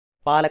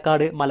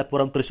പാലക്കാട്,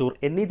 മലപ്പുറം, തൃശൂർ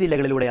എന്നീ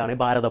ജില്ലകളിലൂടെയാണ്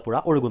ഭാരതപ്പുഴ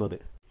ഒഴുകുന്നത്.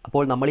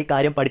 അപ്പോൾ നമ്മൾ ഈ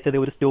കാര്യം പഠിച്ചത്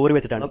ഒരു സ്റ്റോറി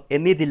വെച്ചിട്ടാണ്.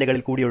 എന്നീ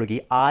ജില്ലകളിൽ കൂടി ഒഴുകി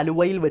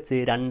ആലുവയിൽ വെച്ച്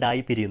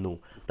രണ്ടായി പിരിയുന്നു.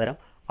 ഉത്തരം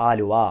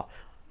ആലുവ.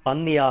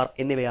 പന്നിയാർ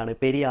എന്നിവയാണ്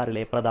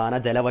പെരിയാറിലെ പ്രധാന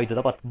ജലവൈദ്യുത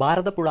പദ്ധതി.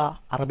 ഭാരതപ്പുഴ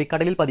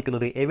അറബിക്കടലിൽ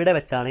പതിക്കുന്നത് എവിടെ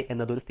വെച്ചാണ്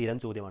എന്നതൊരു സ്ഥിരം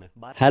ചോദ്യമാണ്.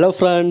 ഹലോ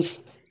ഫ്രണ്ട്സ്,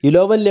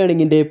 ഇലോവൻ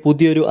ലേണിംഗിന്റെ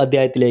പുതിയൊരു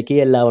അധ്യായത്തിലേക്ക്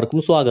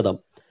എല്ലാവർക്കും സ്വാഗതം.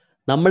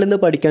 നമ്മളിന്ന്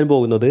പഠിക്കാൻ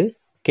പോകുന്നത്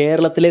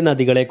കേരളത്തിലെ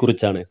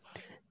നദികളെക്കുറിച്ചാണ്.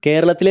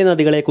 കേരളത്തിലെ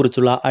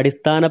നദികളെക്കുറിച്ചുള്ള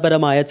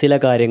അടിസ്ഥാനപരമായ ചില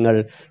കാര്യങ്ങൾ,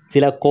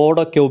 ചില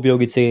കോഡൊക്കെ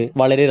ഉപയോഗിച്ച്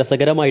വളരെ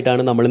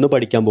രസകരമായിട്ടാണ് നമ്മളിന്ന്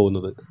പഠിക്കാൻ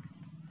പോകുന്നത്.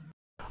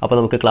 അപ്പോൾ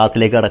നമുക്ക്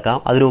ക്ലാസ്സിലേക്ക് കടക്കാം.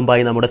 അതിനു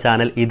മുമ്പായി നമ്മുടെ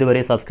ചാനൽ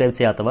ഇതുവരെ സബ്സ്ക്രൈബ്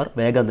ചെയ്യാത്തവർ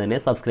വേഗം തന്നെ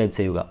സബ്സ്ക്രൈബ്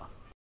ചെയ്യുക.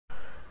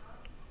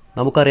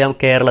 നമുക്കറിയാം,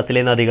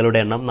 കേരളത്തിലെ നദികളുടെ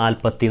എണ്ണം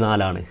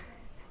 44ആണ്.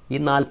 ഈ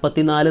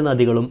 44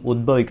 നദികളും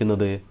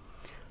ഉദ്ഭവിക്കുന്നത്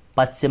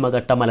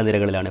പശ്ചിമഘട്ട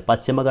മലനിരകളിലാണ്.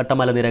 പശ്ചിമഘട്ട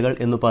മലനിരകൾ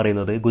എന്ന്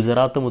പറയുന്നത്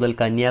ഗുജറാത്ത് മുതൽ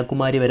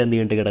കന്യാകുമാരി വരെ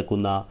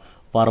നീണ്ടുകിടക്കുന്ന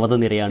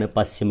പർവ്വതനിരയാണ്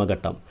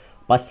പശ്ചിമഘട്ടം.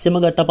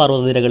 പശ്ചിമഘട്ട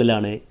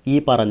പർവ്വതനിരകളിലാണ് ഈ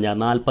പറഞ്ഞ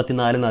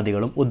 44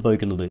 നദികളും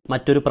ഉദ്ഭവിക്കുന്നത്.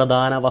 മറ്റൊരു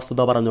പ്രധാന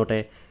വസ്തുത പറഞ്ഞോട്ടെ.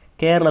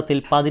 കേരളത്തിൽ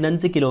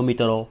 15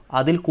 കിലോമീറ്ററോ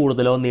അതിൽ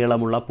കൂടുതലോ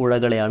നീളമുള്ള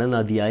പുഴകളെയാണ്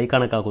നദിയായി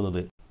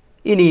കണക്കാക്കുന്നത്.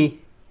 ഇനി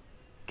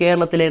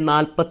കേരളത്തിലെ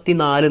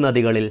 44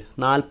 നദികളിൽ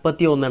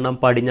 41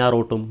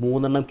 പടിഞ്ഞാറോട്ടും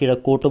 3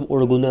 കിഴക്കോട്ടും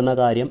ഒഴുകുന്നു എന്ന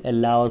കാര്യം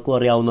എല്ലാവർക്കും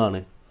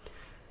അറിയാവുന്നതാണ്.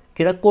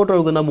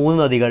 കിഴക്കോട്ടൊഴുകുന്ന 3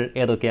 നദികൾ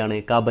ഏതൊക്കെയാണ്?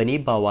 കബനി,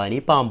 ഭവാനി,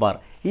 പാമ്പാർ.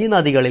 ഈ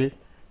നദികളിൽ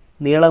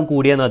നീളം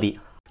കൂടിയ നദി,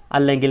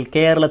 അല്ലെങ്കിൽ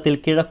കേരളത്തിൽ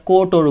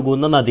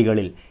കിഴക്കോട്ടൊഴുകുന്ന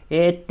നദികളിൽ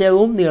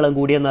ഏറ്റവും നീളം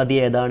കൂടിയ നദി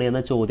ഏതാണ് എന്ന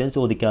ചോദ്യം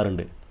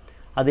ചോദിക്കാറുണ്ട്.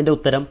 അതിൻ്റെ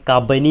ഉത്തരം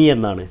കബനി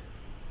എന്നാണ്.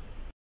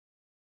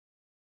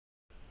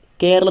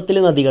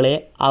 കേരളത്തിലെ നദികളെ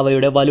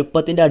അവയുടെ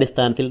വലുപ്പത്തിൻ്റെ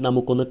അടിസ്ഥാനത്തിൽ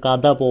നമുക്കൊന്ന്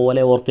കഥ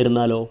പോലെ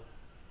ഓർത്തിരുന്നാലോ?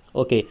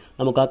 ഓക്കെ,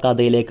 നമുക്ക് ആ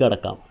കഥയിലേക്ക്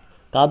കടക്കാം.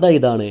 കഥ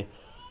ഇതാണ്.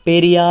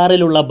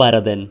 പെരിയാറിലുള്ള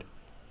ഭരതൻ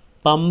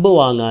പമ്പ്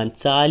വാങ്ങാൻ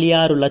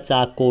ചാലിയാറുള്ള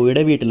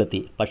ചാക്കോയുടെ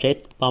വീട്ടിലെത്തി. പക്ഷേ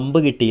പമ്പ്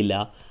കിട്ടിയില്ല.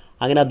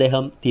 അങ്ങനെ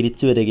അദ്ദേഹം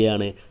തിരിച്ചു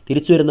വരികയാണ്.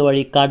 തിരിച്ചു വരുന്ന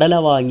വഴി കടല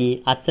വാങ്ങി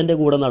അച്ഛൻ്റെ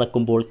കൂടെ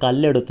നടക്കുമ്പോൾ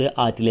കല്ലെടുത്ത്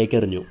ആറ്റിലേക്ക്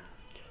എറിഞ്ഞു.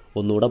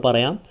 ഒന്നുകൂടെ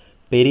പറയാം.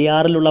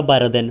 പെരിയാറിലുള്ള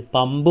ഭരതൻ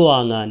പമ്പ്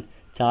വാങ്ങാൻ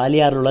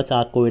ചാലിയാറുള്ള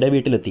ചാക്കോയുടെ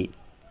വീട്ടിലെത്തി.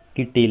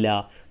 കിട്ടിയില്ല.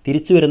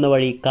 തിരിച്ചു വരുന്ന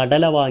വഴി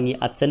കടല വാങ്ങി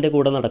അച്ഛൻ്റെ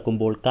കൂടെ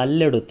നടക്കുമ്പോൾ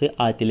കല്ലെടുത്ത്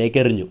ആറ്റിലേക്ക്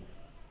എറിഞ്ഞു.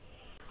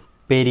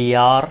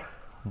 പെരിയാർ,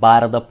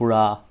 ഭാരതപ്പുഴ,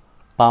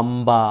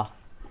 പമ്പ,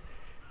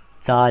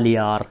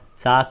 ചാലിയാർ.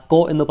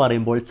 ചാക്കോ എന്ന്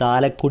പറയുമ്പോൾ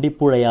ചാലക്കുടി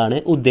പുഴയാണ്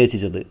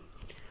ഉദ്ദേശിച്ചത്.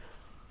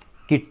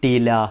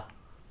 കിട്ടിയില്ല.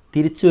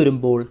 തിരിച്ചു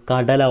വരുമ്പോൾ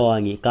കടല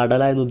വാങ്ങി.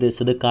 കടല എന്ന്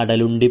ഉദ്ദേശിച്ചത്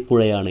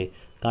കടലുണ്ടിപ്പുഴയാണ്.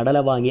 കടല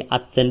വാങ്ങി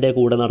അച്ഛൻ്റെ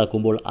കൂടെ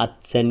നടക്കുമ്പോൾ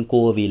അച്ഛൻ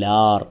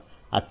കോവിലാർ.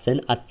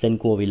 അച്ഛൻ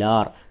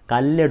കോവിലാർ.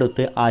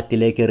 കല്ലെടുത്ത്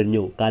ആറ്റിലേക്ക്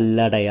എറിഞ്ഞു.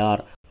 കല്ലടയാർ.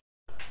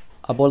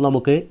 അപ്പോൾ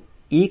നമുക്ക്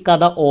ഈ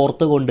കഥ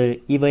ഓർത്തുകൊണ്ട്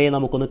ഇവയെ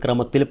നമുക്കൊന്ന്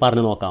ക്രമത്തിൽ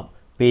പറഞ്ഞു നോക്കാം.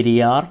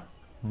 പെരിയാർ,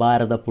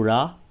 ഭാരതപ്പുഴ,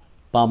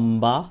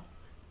 പമ്പ,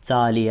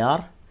 ചാലിയാർ,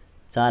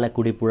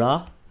 ചാലക്കുടിപ്പുഴ,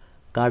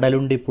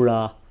 കടലുണ്ടിപ്പുഴ,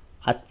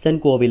 അച്ഛൻ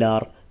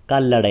കോവിലാർ,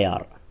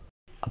 കല്ലടയാർ.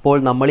 അപ്പോൾ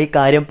നമ്മൾ ഈ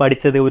കാര്യം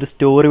പഠിച്ചത് ഒരു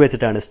സ്റ്റോറി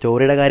വെച്ചിട്ടാണ്.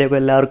 സ്റ്റോറിയുടെ കാര്യമൊക്കെ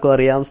എല്ലാവർക്കും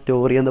അറിയാം.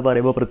 സ്റ്റോറി എന്ന്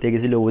പറയുമ്പോൾ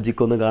പ്രത്യേകിച്ച്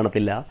ലോജിക്കൊന്നും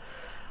കാണത്തില്ല.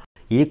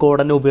 ഈ കോഡ്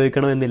തന്നെ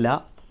ഉപയോഗിക്കണമെന്നില്ല.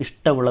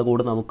 ഇഷ്ടമുള്ള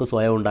കോഡ് നമുക്ക്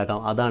സ്വയം ഉണ്ടാക്കാം.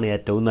 അതാണ്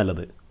ഏറ്റവും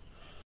നല്ലത്.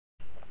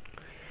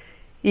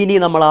 ഇനി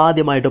നമ്മൾ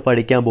ആദ്യമായിട്ട്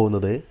പഠിക്കാൻ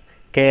പോകുന്നത്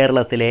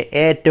കേരളത്തിലെ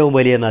ഏറ്റവും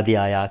വലിയ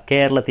നദിയായ,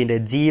 കേരളത്തിൻ്റെ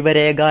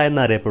ജീവരേഖ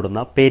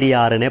എന്നറിയപ്പെടുന്ന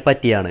പെരിയാറിനെ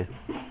പറ്റിയാണ്.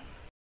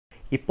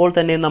 ഇപ്പോൾ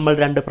തന്നെ നമ്മൾ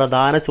 2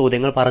 പ്രധാന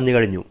ചോദ്യങ്ങൾ പറഞ്ഞു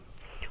കഴിഞ്ഞു.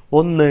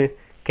 ഒന്ന്,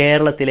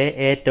 കേരളത്തിലെ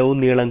ഏറ്റവും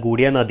നീളം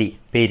കൂടിയ നദി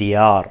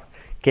പെരിയാർ.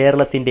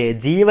 കേരളത്തിൻ്റെ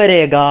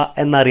ജീവരേഖ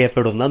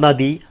എന്നറിയപ്പെടുന്ന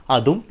നദി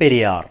അതും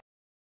പെരിയാർ.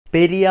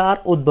 പെരിയാർ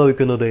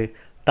ഉദ്ഭവിക്കുന്നത്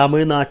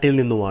തമിഴ്നാട്ടിൽ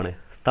നിന്നുമാണ്.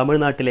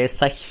 തമിഴ്നാട്ടിലെ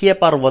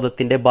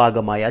സഹ്യപർവ്വതത്തിൻ്റെ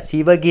ഭാഗമായ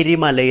ശിവഗിരി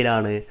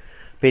മലയിലാണ്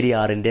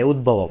പെരിയാറിൻ്റെ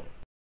ഉദ്ഭവം.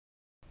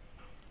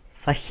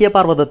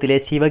 സഹ്യപർവ്വതത്തിലെ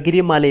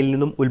ശിവഗിരി മലയിൽ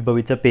നിന്നും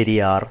ഉത്ഭവിച്ച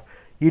പെരിയാർ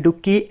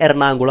ഇടുക്കി,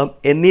 എറണാകുളം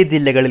എന്നീ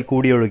ജില്ലകളിൽ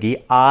കൂടിയൊഴുകി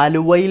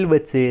ആലുവയിൽ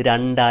വെച്ച്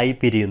രണ്ടായി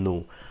പിരിയുന്നു.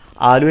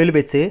 ആലുവയിൽ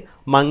വെച്ച്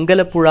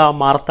മംഗലപ്പുഴ,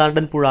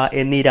 മാർത്താണ്ഡൻ പുഴ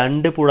എന്നീ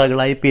 2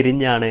 പുഴകളായി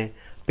പിരിഞ്ഞാണ്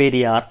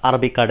പെരിയാർ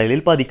അറബിക്കടലിൽ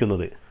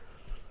പതിക്കുന്നത്.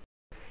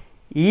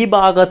 ഈ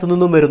ഭാഗത്തു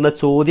നിന്നും വരുന്ന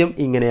ചോദ്യം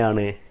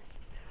ഇങ്ങനെയാണ്.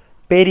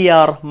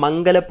 പെരിയാർ,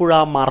 മംഗലപ്പുഴ,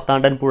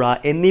 മാർത്താണ്ഡൻ പുഴ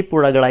എന്നീ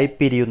പുഴകളായി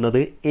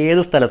പിരിയുന്നത്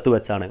ഏതു സ്ഥലത്ത്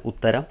വെച്ചാണ്?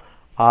 ഉത്തരം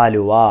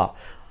ആലുവ.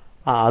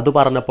 അത്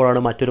പറഞ്ഞപ്പോഴാണ്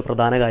മറ്റൊരു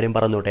പ്രധാന കാര്യം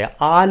പറഞ്ഞോട്ടെ.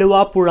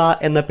 ആലുവ പുഴ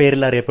എന്ന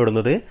പേരിൽ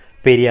അറിയപ്പെടുന്നത്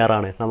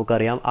പെരിയാറാണ്.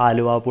 നമുക്കറിയാം,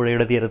 ആലുവ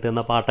പുഴയുടെ തീരത്ത്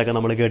എന്ന പാട്ടൊക്കെ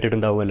നമ്മൾ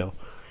കേട്ടിട്ടുണ്ടാവുമല്ലോ.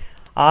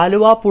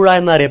 ആലുവ പുഴ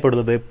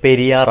എന്നറിയപ്പെടുന്നത്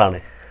പെരിയാറാണ്.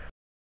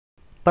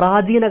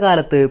 പ്രാചീന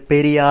കാലത്ത്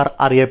പെരിയാർ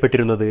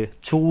അറിയപ്പെട്ടിരുന്നത്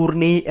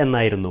ചൂർണി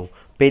എന്നായിരുന്നു.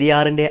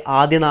 പെരിയാറിൻ്റെ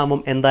ആദ്യനാമം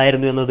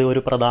എന്തായിരുന്നു എന്നത്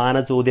ഒരു പ്രധാന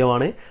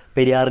ചോദ്യമാണ്.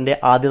 പെരിയാറിൻ്റെ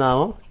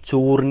ആദ്യനാമം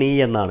ചൂർണി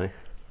എന്നാണ്.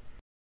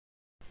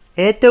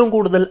 ഏറ്റവും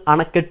കൂടുതൽ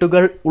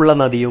അണക്കെട്ടുകൾ ഉള്ള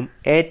നദിയും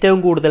ഏറ്റവും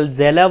കൂടുതൽ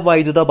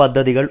ജലവൈദ്യുത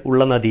പദ്ധതികൾ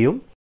ഉള്ള നദിയും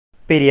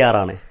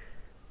പെരിയാറാണ്.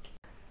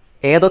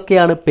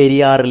 ഏതൊക്കെയാണ്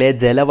പെരിയാറിലെ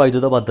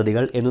ജലവൈദ്യുത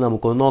പദ്ധതികൾ എന്ന്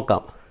നമുക്കൊന്ന്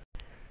നോക്കാം.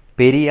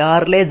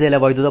 പെരിയാറിലെ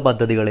ജലവൈദ്യുത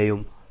പദ്ധതികളെയും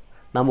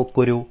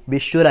നമുക്കൊരു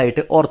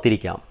വിഷ്വലായിട്ട്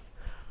ഓർത്തിരിക്കാം.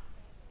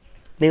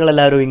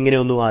 നിങ്ങളെല്ലാവരും ഇങ്ങനെ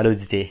ഒന്ന്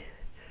ആലോചിച്ചേ.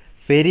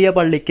 പെരിയ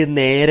പള്ളിക്ക്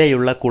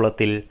നേരെയുള്ള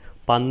കുളത്തിൽ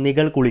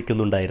പന്നികൾ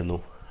കുളിക്കുന്നുണ്ടായിരുന്നു.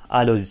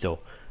 ആലോചിച്ചോ?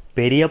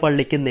 പെരിയ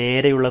പള്ളിക്ക്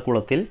നേരെയുള്ള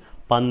കുളത്തിൽ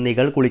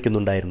പന്നികൾ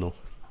കുളിക്കുന്നുണ്ടായിരുന്നു.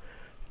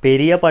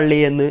 പെരിയ പള്ളി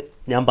എന്ന്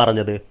ഞാൻ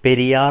പറഞ്ഞത്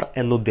പെരിയാർ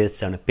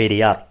എന്നുദ്ദേശിച്ചാണ്.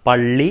 പെരിയാർ,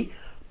 പള്ളി,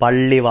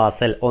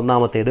 പള്ളിവാസൽ.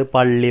 ഒന്നാമത്തേത്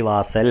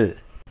പള്ളിവാസൽ.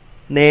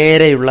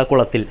 നേരെയുള്ള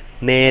കുളത്തിൽ,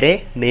 നേരെ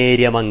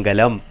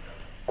നേര്യമംഗലം.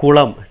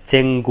 കുളം,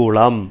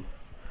 ചെങ്കുളം.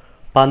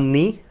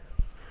 പന്നി,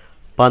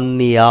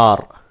 പന്നിയാർ.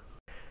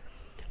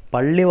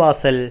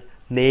 പള്ളിവാസൽ,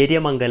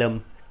 നേര്യമംഗലം,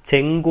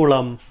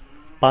 ചെങ്കുളം,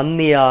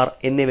 പന്നിയാർ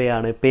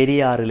എന്നിവയാണ്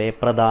പെരിയാറിലെ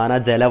പ്രധാന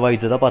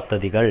ജലവൈദ്യുത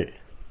പദ്ധതികൾ.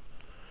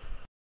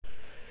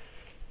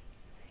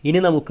 ഇനി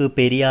നമുക്ക്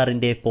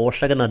പെരിയാറിൻ്റെ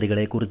പോഷക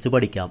നദികളെ കുറിച്ച്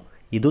പഠിക്കാം.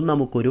 ഇതും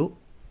നമുക്കൊരു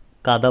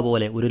കഥ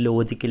പോലെ, ഒരു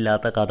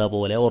ലോജിക്കില്ലാത്ത കഥ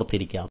പോലെ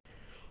ഓർത്തിരിക്കാം.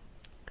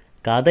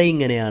 കഥ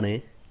ഇങ്ങനെയാണ്.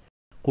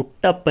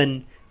 കുട്ടപ്പൻ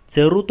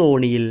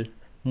ചെറുതോണിയിൽ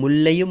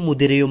മുല്ലയും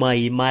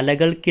മുതിരയുമായി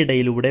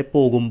മലകൾക്കിടയിലൂടെ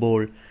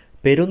പോകുമ്പോൾ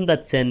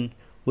പെരുന്തച്ചൻ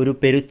ഒരു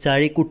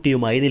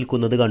പെരുച്ചാഴിക്കുട്ടിയുമായി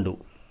നിൽക്കുന്നത് കണ്ടു.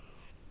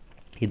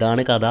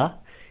 ഇതാണ് കഥ.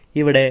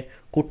 ഇവിടെ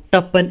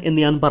കുട്ടപ്പൻ എന്ന്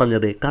ഞാൻ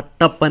പറഞ്ഞത്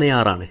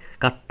കട്ടപ്പനയാറാണ്.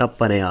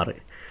 കട്ടപ്പനയാറ്.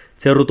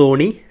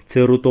 ചെറുതോണി,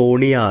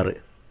 ചെറുതോണിയാറ്.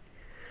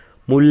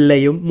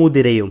 മുല്ലയും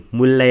മുതിരയും,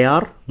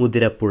 മുല്ലയാർ,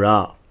 മുതിരപ്പുഴ.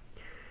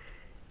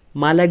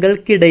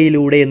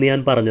 മലകൾക്കിടയിലൂടെ എന്ന് ഞാൻ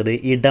പറഞ്ഞത്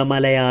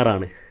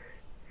ഇടമലയാറാണ്.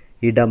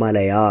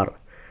 ഇടമലയാർ.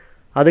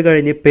 അത്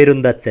കഴിഞ്ഞ്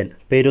പെരുന്തച്ചൻ,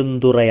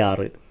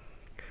 പെരുന്തുറയാറ്.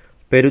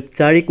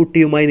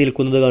 പെരുച്ചാഴിക്കുട്ടിയുമായി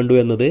നിൽക്കുന്നത് കണ്ടു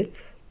എന്നത്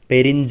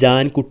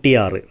പെരിഞ്ചാൻ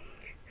കുട്ടിയാറ്.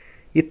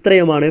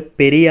 ഇത്രയുമാണ്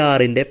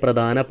പെരിയാറിൻ്റെ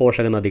പ്രധാന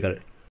പോഷക നദികൾ.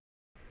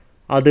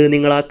 അത്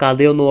നിങ്ങൾ ആ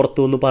കഥയൊന്ന്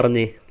ഓർത്തു എന്ന്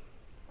പറഞ്ഞേ.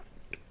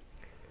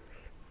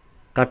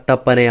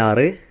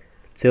 കട്ടപ്പനയാറ്,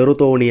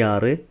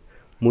 ചെറുതോണിയാറ്,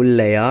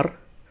 മുല്ലയാർ,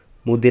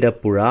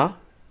 മുതിരപ്പുഴ,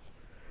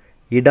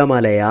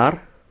 ഇടമലയാർ,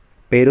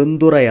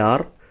 പെരുന്തുറയാർ,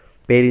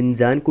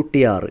 പെരിഞ്ചാൻ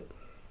കുട്ടിയാറ്.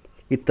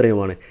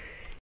 ഇത്രയുമാണ്.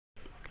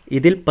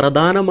 ഇതിൽ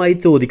പ്രധാനമായി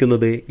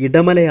ചോദിക്കുന്നത്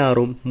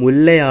ഇടമലയാറും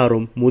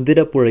മുല്ലയാറും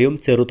മുതിരപ്പുഴയും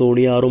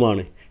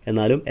ചെറുതോണിയാറുമാണ്.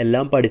 എന്നാലും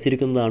എല്ലാം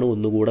പഠിച്ചിരിക്കുന്നതാണ്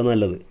ഒന്നുകൂടെ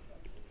നല്ലത്.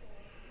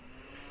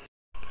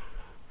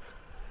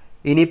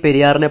 ഇനി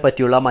പെരിയാറിനെ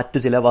പറ്റിയുള്ള മറ്റു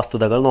ചില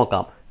വസ്തുതകൾ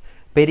നോക്കാം.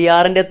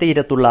 പെരിയാറിൻ്റെ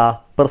തീരത്തുള്ള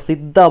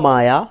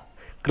പ്രസിദ്ധമായ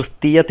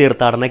ക്രിസ്തീയ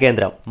തീർത്ഥാടന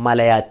കേന്ദ്രം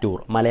മലയാറ്റൂർ,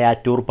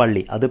 മലയാറ്റൂർ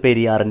പള്ളി, അത്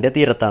പെരിയാറിൻ്റെ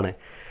തീരത്താണ്.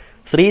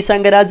 ശ്രീ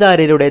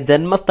ശങ്കരാചാര്യരുടെ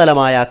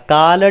ജന്മസ്ഥലമായ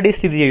കാലടി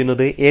സ്ഥിതി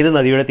ചെയ്യുന്നത് ഏത്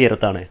നദിയുടെ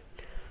തീരത്താണ്?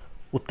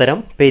 ഉത്തരം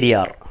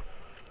പെരിയാർ.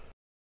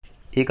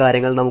 ഈ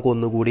കാര്യങ്ങൾ നമുക്ക്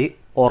ഒന്നുകൂടി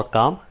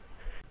ഓർക്കാം.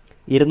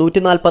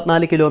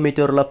 244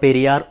 കിലോമീറ്ററുള്ള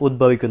പെരിയാർ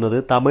ഉദ്ഭവിക്കുന്നത്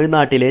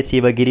തമിഴ്നാട്ടിലെ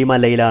ശിവഗിരി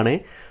മലയിലാണ്.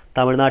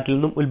 തമിഴ്നാട്ടിൽ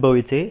നിന്നും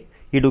ഉത്ഭവിച്ച്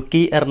ഇടുക്കി,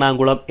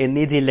 എറണാകുളം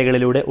എന്നീ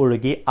ജില്ലകളിലൂടെ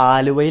ഒഴുകി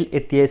ആലുവയിൽ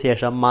എത്തിയ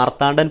ശേഷം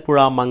മാർത്താണ്ഡൻ പുഴ,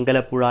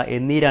 മംഗലപ്പുഴ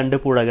എന്നീ 2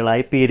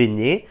 പുഴകളായി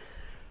പിരിഞ്ഞ്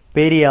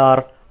പെരിയാർ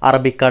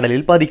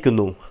അറബിക്കടലിൽ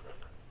പതിക്കുന്നു.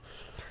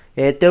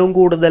 ഏറ്റവും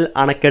കൂടുതൽ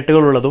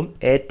അണക്കെട്ടുകളുള്ളതും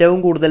ഏറ്റവും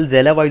കൂടുതൽ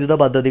ജലവൈദ്യുത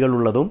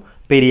പദ്ധതികളുള്ളതും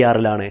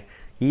പെരിയാറിലാണ്.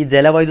 ഈ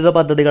ജലവൈദ്യുത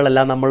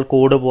പദ്ധതികളെല്ലാം നമ്മൾ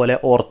കോഡ് പോലെ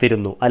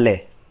ഓർത്തിരുന്നു അല്ലേ?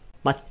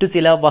 മറ്റു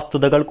ചില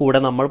വസ്തുതകൾ കൂടെ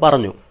നമ്മൾ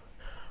പറഞ്ഞു.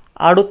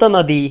 അടുത്ത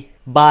നദി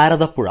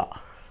ഭാരതപ്പുഴ.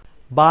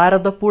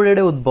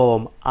 ഭാരതപ്പുഴയുടെ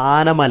ഉദ്ഭവം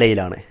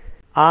ആനമലയിലാണ്.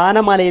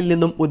 ആനമലയിൽ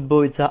നിന്നും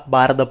ഉദ്ഭവിച്ച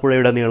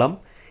ഭാരതപ്പുഴയുടെ നീളം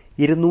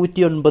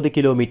 209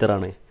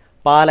 കിലോമീറ്ററാണ്.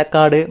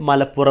 പാലക്കാട്,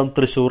 മലപ്പുറം,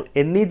 തൃശൂർ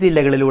എന്നീ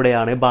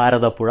ജില്ലകളിലൂടെയാണ്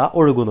ഭാരതപ്പുഴ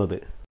ഒഴുകുന്നത്.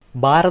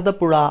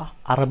 ഭാരതപ്പുഴ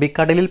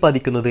അറബിക്കടലിൽ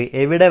പതിക്കുന്നത്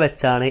എവിടെ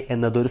വെച്ചാണ്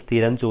എന്നതൊരു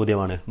സ്ഥിരം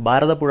ചോദ്യമാണ്.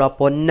 ഭാരതപ്പുഴ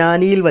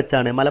പൊന്നാനിയിൽ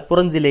വെച്ചാണ്,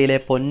 മലപ്പുറം ജില്ലയിലെ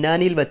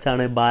പൊന്നാനിയിൽ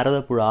വെച്ചാണ്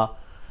ഭാരതപ്പുഴ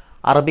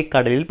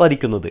അറബിക്കടലിൽ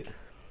പതിക്കുന്നത്.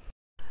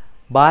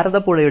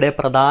 ഭാരതപ്പുഴയുടെ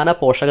പ്രധാന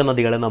പോഷക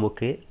നദികളെ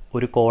നമുക്ക്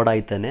ഒരു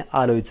കോഡായി തന്നെ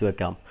ആലോചിച്ച്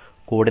വെക്കാം.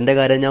 കോഡിൻ്റെ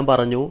കാര്യം ഞാൻ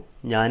പറഞ്ഞു.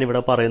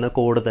 ഞാനിവിടെ പറയുന്ന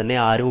കോഡ് തന്നെ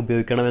ആരും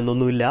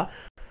ഉപയോഗിക്കണമെന്നൊന്നുമില്ല.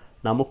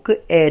 നമുക്ക്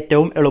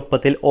ഏറ്റവും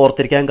എളുപ്പത്തിൽ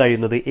ഓർത്തിരിക്കാൻ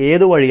കഴിയുന്നത്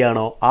ഏത്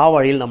വഴിയാണോ ആ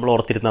വഴിയിൽ നമ്മൾ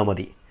ഓർത്തിരുന്നാൽ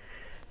മതി.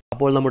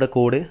 അപ്പോൾ നമ്മുടെ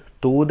കോഡ്: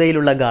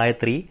 തൂതയിലുള്ള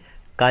ഗായത്രി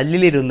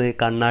കല്ലിലിരുന്ന്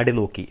കണ്ണാടി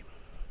നോക്കി.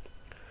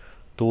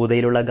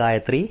 തൂതയിലുള്ള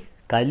ഗായത്രി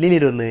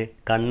കല്ലിലിരുന്ന്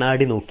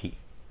കണ്ണാടി നോക്കി.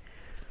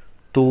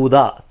 തൂത,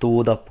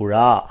 തൂതപ്പുഴ.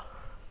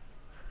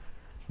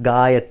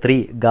 ഗായത്രി,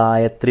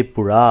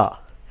 ഗായത്രിപ്പുഴ.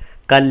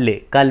 കല്ല്,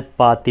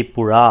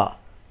 കൽപ്പാത്തിപ്പുഴ.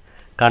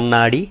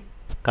 കണ്ണാടി,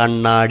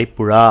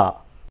 കണ്ണാടിപ്പുഴ.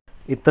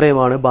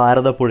 ഇത്രയുമാണ്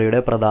ഭാരതപ്പുഴയുടെ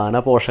പ്രധാന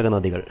പോഷക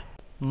നദികൾ.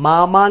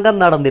 മാമാങ്കം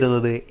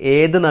നടന്നിരുന്നത്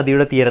ഏത്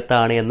നദിയുടെ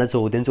തീരത്താണ് എന്ന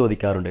ചോദ്യം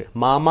ചോദിക്കാറുണ്ട്.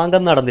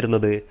 മാമാങ്കം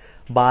നടന്നിരുന്നത്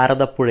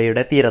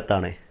ഭാരതപ്പുഴയുടെ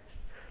തീരത്താണ്.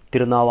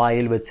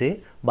 തിരുനാവായയിൽ വെച്ച്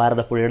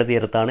ഭാരതപ്പുഴയുടെ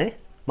തീരത്താണ്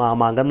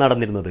മാമാങ്കം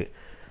നടന്നിരുന്നത്.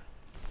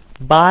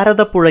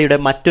 ഭാരതപ്പുഴയുടെ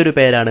മറ്റൊരു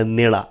പേരാണ്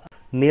നിള.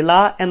 നിള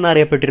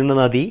എന്നറിയപ്പെട്ടിരുന്ന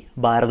നദി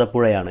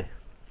ഭാരതപ്പുഴയാണ്.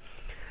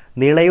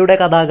 നിളയുടെ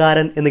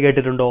കഥാകാരൻ എന്ന്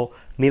കേട്ടിട്ടുണ്ടോ?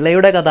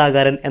 നിളയുടെ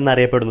കഥാകാരൻ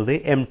എന്നറിയപ്പെടുന്നത്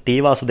MT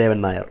വാസുദേവൻ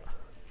നായർ.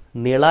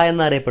 നിള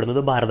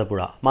എന്നറിയപ്പെടുന്നത്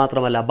ഭാരതപ്പുഴ.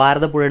 മാത്രമല്ല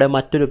ഭാരതപ്പുഴയുടെ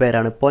മറ്റൊരു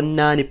പേരാണ്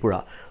പൊന്നാനിപ്പുഴ.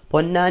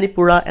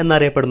 പൊന്നാനിപ്പുഴ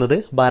എന്നറിയപ്പെടുന്നത്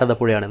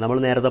ഭാരതപ്പുഴയാണ്. നമ്മൾ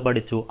നേരത്തെ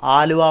പഠിച്ചു.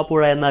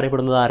 ആലുവാപ്പുഴ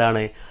എന്നറിയപ്പെടുന്നത്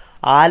ആരാണ്?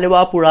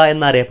 ആലുവാപ്പുഴ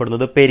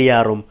എന്നറിയപ്പെടുന്നത്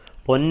പെരിയാറും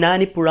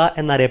പൊന്നാനിപ്പുഴ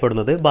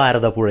എന്നറിയപ്പെടുന്നത്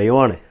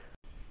ഭാരതപ്പുഴയുമാണ്.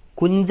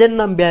 കുഞ്ചൻ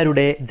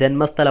നമ്പ്യാരുടെ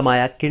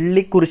ജന്മസ്ഥലമായ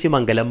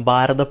കിള്ളിക്കുരിശിമംഗലം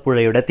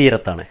ഭാരതപ്പുഴയുടെ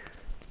തീരത്താണ്.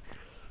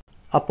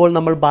 അപ്പോൾ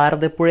നമ്മൾ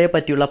ഭാരതപ്പുഴയെ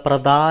പറ്റിയുള്ള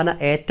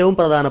ഏറ്റവും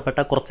പ്രധാനപ്പെട്ട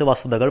കുറച്ച്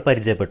വസ്തുതകൾ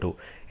പരിചയപ്പെട്ടു.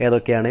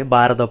 ഏതൊക്കെയാണ്?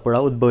 ഭാരതപ്പുഴ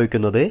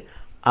ഉദ്ഭവിക്കുന്നത്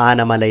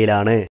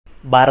ആനമലയിലാണ്.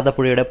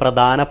 ഭാരതപ്പുഴയുടെ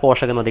പ്രധാന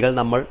പോഷക നദികൾ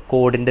നമ്മൾ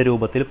കോഡിന്റെ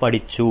രൂപത്തിൽ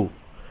പഠിച്ചു.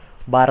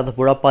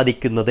 ഭാരതപ്പുഴ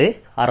പതിക്കുന്നത്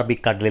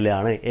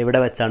അറബിക്കടലിലാണ്. എവിടെ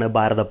വെച്ചാണ്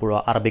ഭാരതപ്പുഴ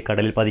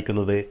അറബിക്കടലിൽ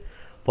പതിക്കുന്നത്?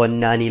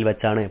 പൊന്നാനിയിൽ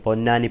വെച്ചാണ്.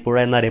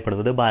 പൊന്നാനിപ്പുഴ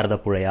എന്നറിയപ്പെടുന്നത്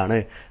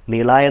ഭാരതപ്പുഴയാണ്.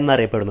 നിള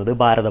എന്നറിയപ്പെടുന്നത്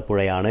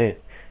ഭാരതപ്പുഴയാണ്.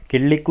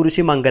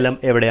 കിള്ളിക്കുരിശി മംഗലം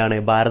എവിടെയാണ്?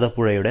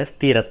 ഭാരതപ്പുഴയുടെ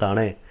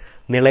തീരത്താണ്.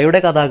 നിളയുടെ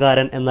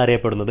കഥാകാരൻ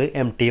എന്നറിയപ്പെടുന്നത്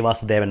MT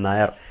വാസുദേവൻ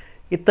നായർ.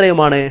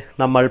 ഇത്രയുമാണ്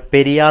നമ്മൾ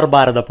പെരിയാർ,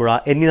 ഭാരതപ്പുഴ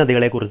എന്നീ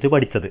നദികളെക്കുറിച്ച്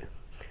പഠിച്ചത്.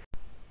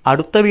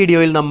 അടുത്ത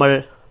വീഡിയോയിൽ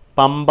നമ്മൾ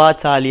പമ്പ,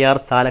 ചാലിയാർ,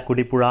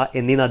 ചാലക്കുടി പുഴ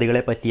എന്നീ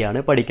നദികളെ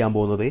പറ്റിയാണ് പഠിക്കാൻ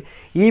പോകുന്നത്.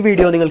 ഈ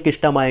വീഡിയോ നിങ്ങൾക്ക്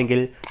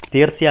ഇഷ്ടമായെങ്കിൽ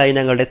തീർച്ചയായും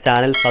ഞങ്ങളുടെ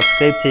ചാനൽ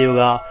സബ്സ്ക്രൈബ്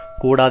ചെയ്യുക.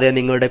 കൂടാതെ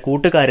നിങ്ങളുടെ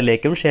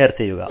കൂട്ടുകാരിലേക്കും ഷെയർ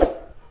ചെയ്യുക.